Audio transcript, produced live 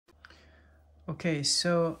Okay,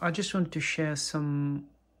 so I just wanted to share some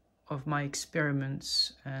of my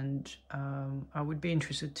experiments, and I would be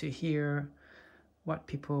interested to hear what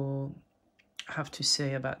people have to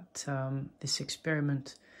say about this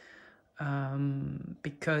experiment,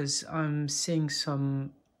 because I'm seeing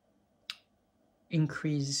some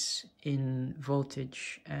increase in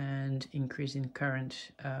voltage and increase in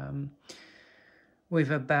current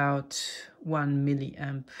with about 1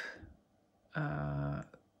 milliamp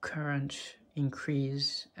current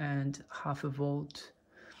increase and half a volt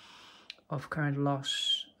of current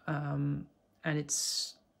loss, and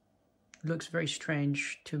it's looks very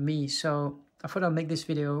strange to me, so I thought I'll make this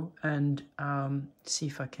video and see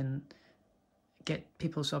if I can get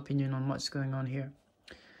people's opinion on what's going on here.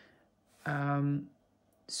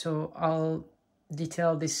 So I'll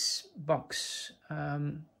detail this box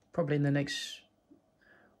probably in the next,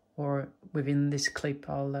 or within this clip.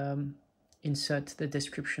 I'll insert the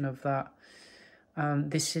description of that.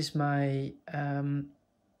 This is my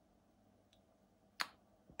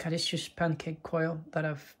Cadicious pancake coil that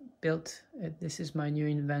I've built. This is my new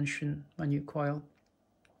invention, my new coil.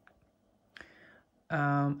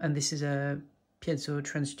 And this is a Piezo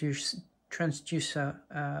transducer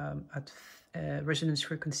at resonance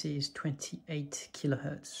frequency is 28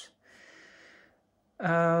 kilohertz.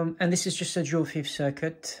 And this is just a Joule 5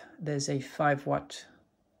 circuit. There's a 5 watt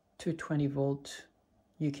 220 volt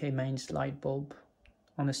UK mains light bulb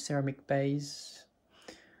on a ceramic base.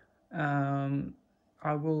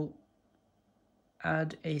 I will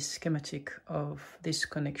add a schematic of this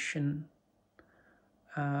connection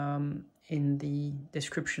in the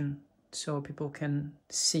description so people can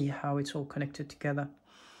see how it's all connected together.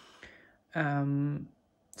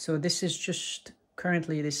 So this is just,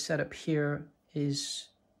 currently this setup here is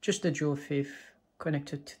just the Joule 5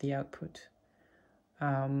 connected to the output.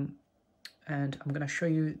 And I'm going to show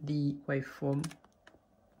you the waveform.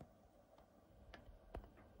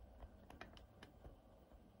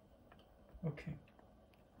 Okay,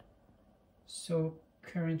 so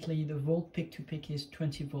currently the volt peak to peak is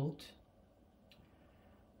 20 volt,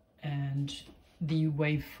 and the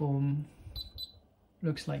waveform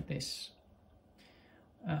looks like this,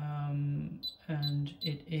 and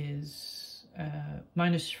it is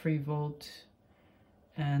 -3 volt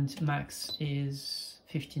and max is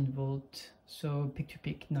 15 volt, so peak to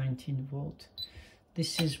peak 19 volt.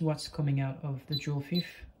 This is what's coming out of the Joule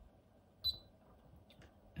 5.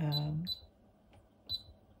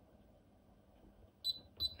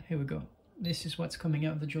 Here we go. This is what's coming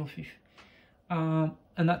out of the Joule 5.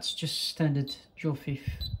 And that's just standard Joule 5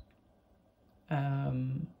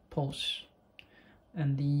 pulse.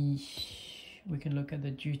 And we can look at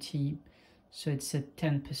the duty. So it's a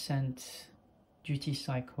 10% duty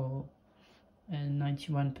cycle and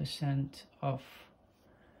 91% off.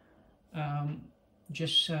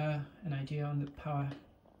 Just an idea on the power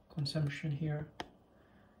consumption here.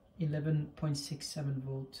 11.67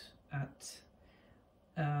 volt at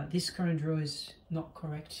this current draw is not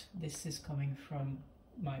correct. This is coming from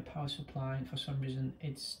my power supply, and for some reason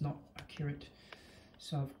it's not accurate.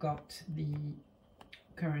 So I've got the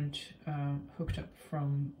current hooked up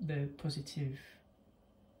from the positive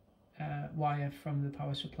wire from the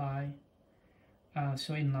power supply,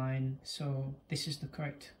 so in line. So this is the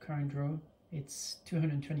correct current draw. It's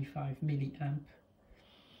 225 milliamp,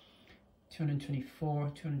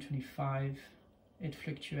 224, 225. It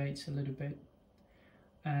fluctuates a little bit,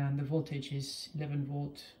 and the voltage is 11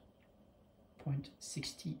 volt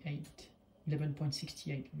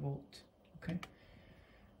 11.68 volt. Okay.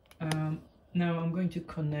 Now I'm going to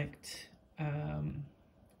connect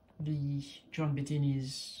the John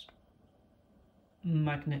Bedini's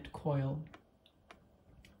magnet coil,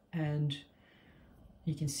 and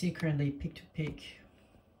you can see currently peak to peak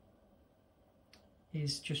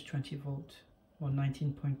is just 20 volt or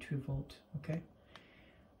 19.2 volt. Okay,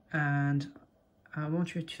 and I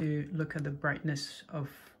want you to look at the brightness of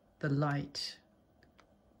the light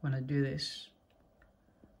when I do this.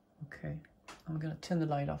 Okay, I'm gonna turn the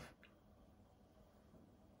light off.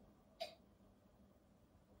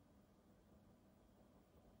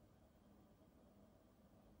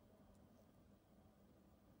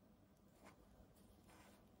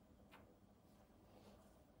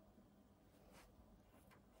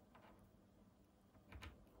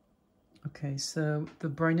 Okay, so the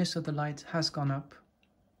brightness of the light has gone up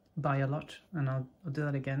by a lot, and I'll do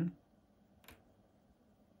that again.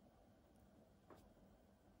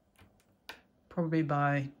 Probably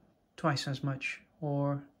by twice as much,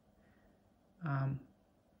 or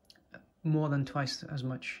more than twice as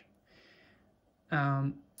much.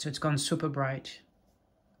 So it's gone super bright.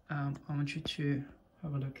 I want you to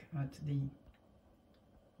have a look at the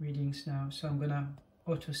readings now. So I'm gonna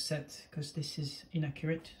auto set because this is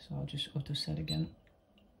inaccurate, so I'll just auto set again.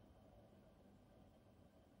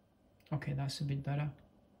 Okay, that's a bit better.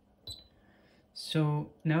 So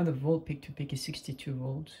now the volt peak to peak is 62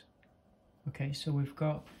 volts. Okay, so we've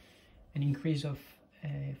got an increase of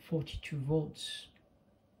 42 volts.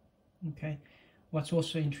 Okay, what's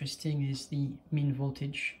also interesting is the mean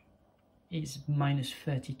voltage is minus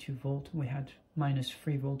 32 volt. We had minus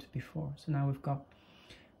 3 volt before, so now we've got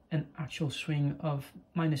an actual swing of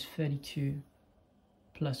minus 32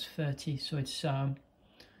 plus 30. So it's a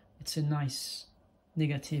nice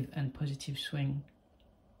negative and positive swing.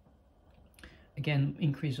 Again,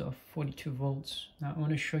 increase of 42 volts. Now I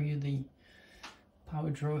want to show you the power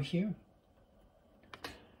draw here.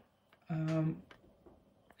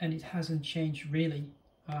 And it hasn't changed really.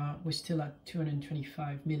 We're still at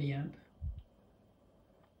 225 milliamp.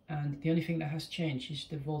 And the only thing that has changed is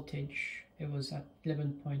the voltage. It was at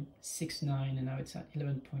 11.69 and now it's at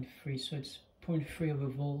 11.3. So it's 0.3 of a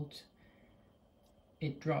volt.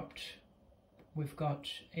 It dropped. We've got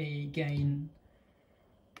a gain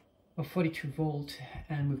of 42 volt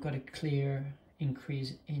and we've got a clear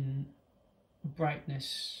increase in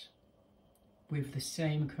brightness with the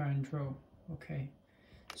same current draw. Okay,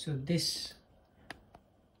 so this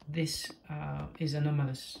is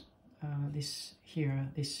anomalous. This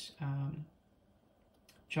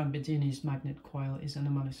John Bedini's magnet coil is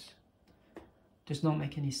anomalous. Does not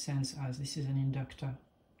make any sense as this is an inductor.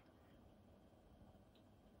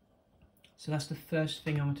 So that's the first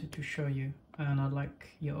thing I wanted to show you, and I'd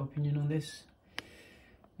like your opinion on this.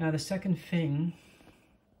 Now the second thing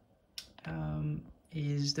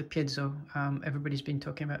is the piezo. Everybody's been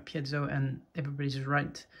talking about piezo and everybody's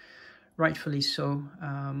rightfully so.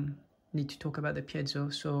 Need to talk about the piezo.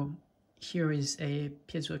 So here is a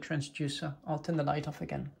piezo transducer. I'll turn the light off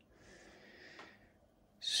again.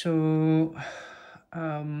 So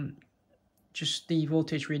just the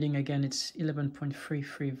voltage reading again, it's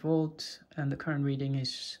 11.33 volt and the current reading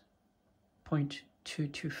is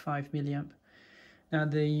 0.225 milliamp. Now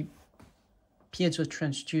the piezo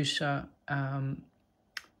transducer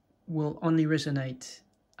will only resonate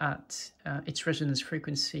at its resonance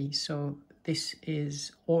frequency. So this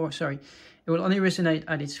is, or sorry, it will only resonate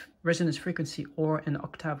at its resonance frequency or an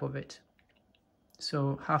octave of it.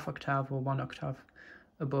 So half octave or 1 octave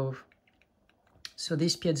above. So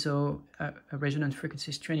this piezo resonance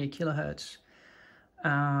frequency is 28 kilohertz.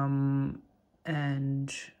 And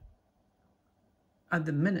at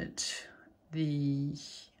the minute, the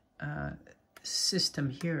system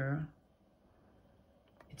here,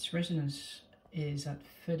 its resonance is at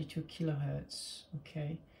 32 kilohertz,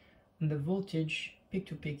 okay? And the voltage peak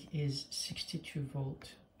to peak is 62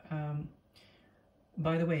 volt.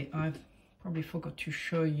 By the way, I've probably forgot to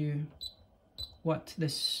show you what the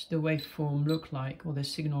waveform look like, or the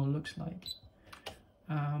signal looks like.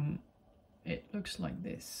 It looks like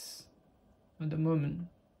this at the moment.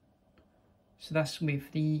 So that's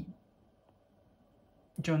with the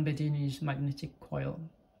John Bedini's magnetic coil.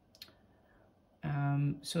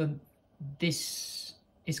 So this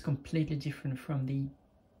is completely different from the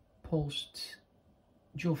pulsed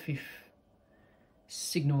Joule 5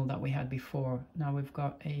 signal that we had before. Now we've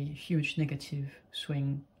got a huge negative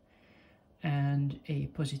swing and a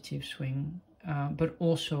positive swing, but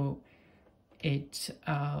also it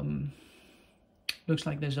looks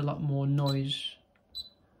like there's a lot more noise,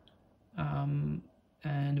 and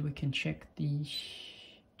we can check the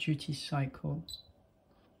duty cycle.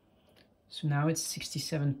 So now it's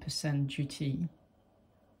 67% duty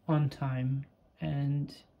on time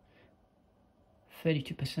and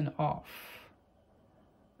 32% off,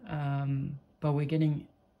 but we're getting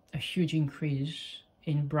a huge increase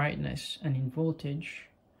in brightness and in voltage,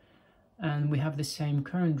 and we have the same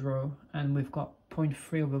current draw, and we've got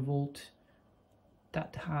 0.3 of a volt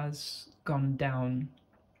that has gone down.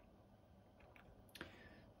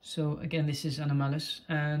 So again, this is anomalous,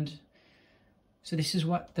 and so this is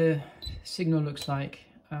what the signal looks like.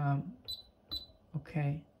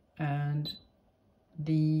 Okay, and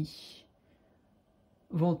the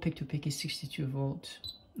volt peak to peak is 62 volts.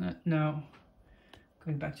 Now,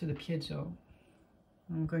 going back to the piezo,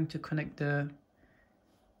 I'm going to connect the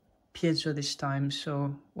piezo this time.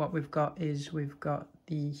 So what we've got is we've got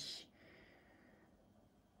the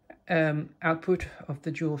output of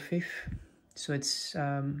the Joule 5. So it's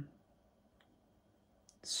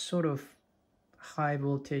sort of high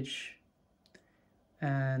voltage,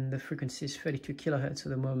 and the frequency is 32 kilohertz at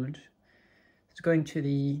the moment. It's going to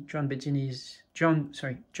the John Bedini's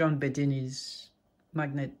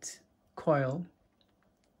magnet coil.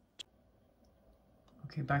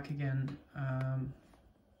 Okay, back again.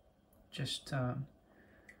 just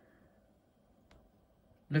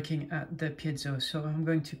looking at the piezo. So I'm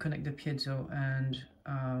going to connect the piezo, and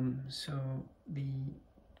so the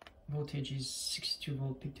voltage is 62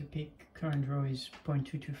 volt peak to peak, current draw is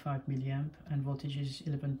 0.225 milliamp, and voltage is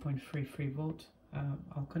 11.33 volt.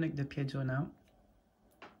 I'll connect the piezo now.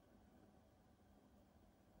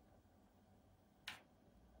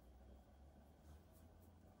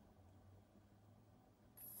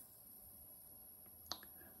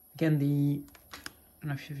 Again, I don't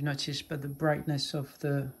know if you've noticed, but the brightness of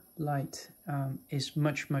the light is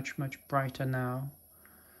much brighter now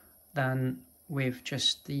than with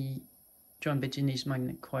just the John Bettini's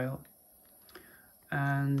magnet coil.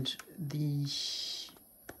 And the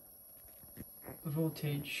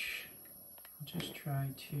voltage, I'll just try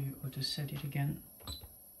to auto set it again.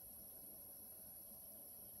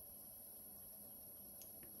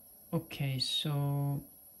 Okay, so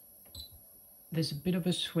there's a bit of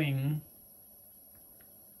a swing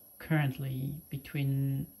currently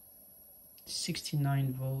between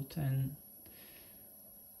 69 volt and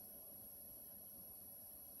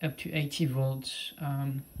up to 80 volts.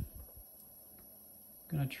 I'm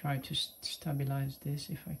gonna try to stabilize this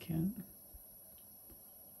if I can.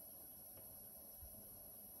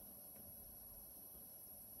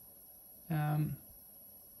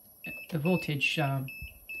 The voltage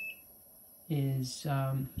is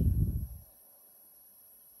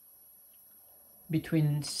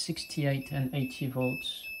between 68 and 80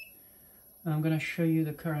 volts. I'm going to show you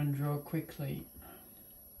the current draw quickly.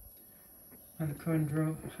 And the current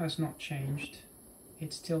draw has not changed.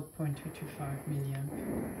 It's still 0.225 milliamp.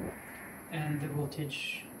 And the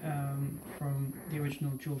voltage from the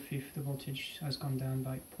original Joule fifth, the voltage has gone down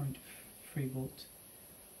by 0.3 volt.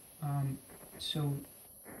 So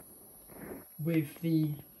with the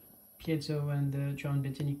piezo and the John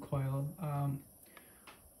Bettini coil,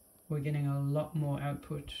 we're getting a lot more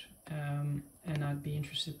output, and I'd be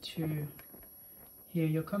interested to hear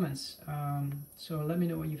your comments. So let me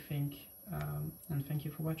know what you think, and thank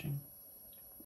you for watching.